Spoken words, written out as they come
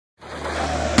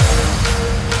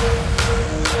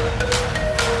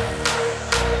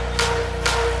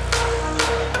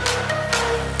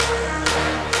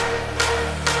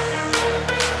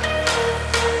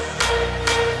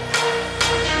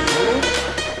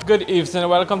Good evening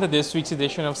and welcome to this week's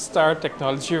edition of Starr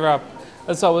Technology Wrap.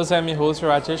 As always, I'm your host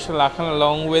Rajesh Lakan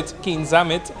along with Keen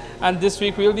Zamit, and this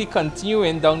week we'll be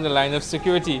continuing down the line of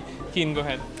security. Keen, go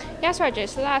ahead. Yes,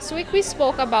 Rajesh. Last week we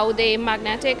spoke about the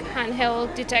magnetic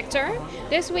handheld detector.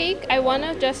 This week I want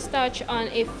to just touch on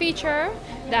a feature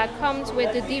that comes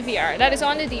with the DVR, that is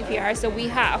on the DVRs that we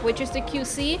have, which is the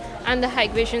QC and the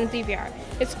Hikvision DVR.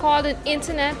 It's called an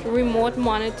Internet Remote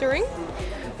Monitoring,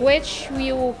 which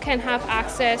you can have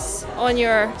access on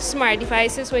your smart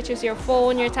devices, which is your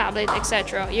phone, your tablet,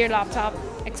 etc., your laptop,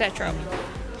 etc.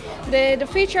 The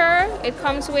feature it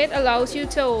comes with allows you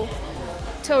to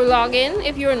log in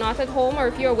if you're not at home or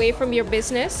if you're away from your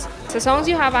business. So as long as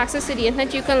you have access to the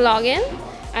internet, you can log in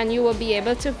and you will be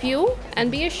able to view and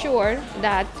be assured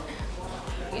that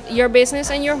your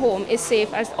business and your home is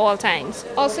safe at all times.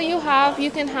 Also, you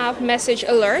can have message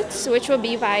alerts, which will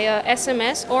be via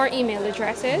SMS or email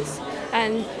addresses,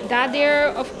 and that there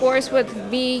of course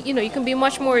would be, you can be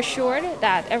much more assured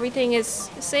that everything is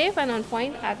safe and on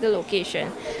point at the location.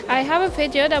 I have a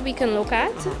video that we can look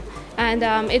at, and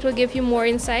it will give you more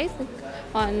insight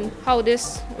on how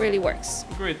this really works.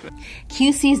 Great.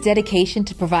 QC's dedication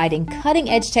to providing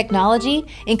cutting-edge technology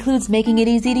includes making it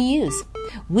easy to use.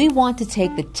 We want to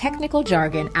take the technical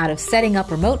jargon out of setting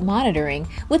up remote monitoring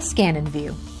with Scan and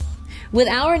View. With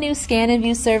our new Scan and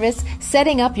View service,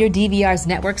 setting up your DVR's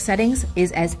network settings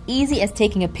is as easy as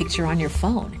taking a picture on your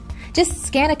phone. Just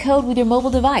scan a code with your mobile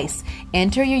device,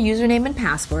 enter your username and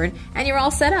password, and you're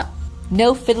all set up.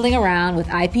 No fiddling around with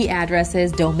IP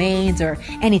addresses, domains, or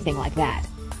anything like that.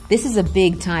 This is a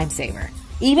big time saver,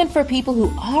 even for people who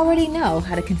already know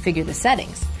how to configure the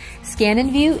settings. Scan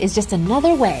and View is just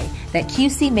another way that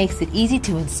QC makes it easy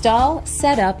to install,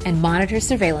 set up, and monitor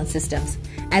surveillance systems.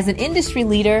 As an industry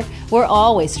leader, we're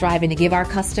always striving to give our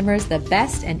customers the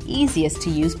best and easiest to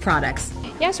use products.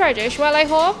 Yes, Rajesh. Well, I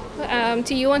hope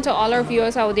to you and to all our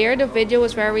viewers out there, the video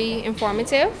was very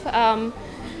informative.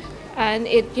 And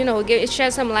it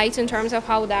sheds some light in terms of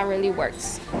how that really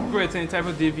works. Great. Any type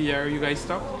of DVR you guys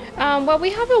stock? Well,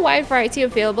 we have a wide variety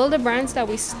available. The brands that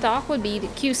we stock would be the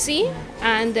QC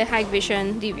and the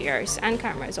Hikvision DVRs and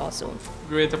cameras also.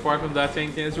 Great. Apart from that,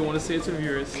 anything else you want to say to the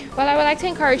viewers? Well, I would like to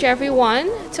encourage everyone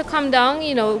to come down.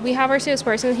 We have our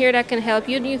salesperson here that can help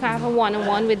you. You have a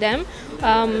one-on-one with them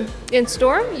in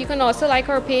store. You can also like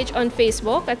our page on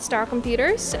Facebook at Starr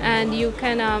Computers, and you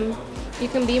can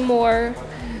be more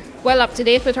up to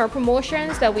date with our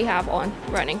promotions that we have on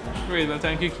running. Great, well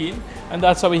thank you, Keen. And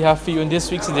that's all we have for you in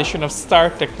this week's edition of Starr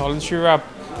Technology Wrap.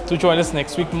 To join us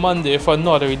next week Monday for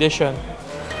another edition.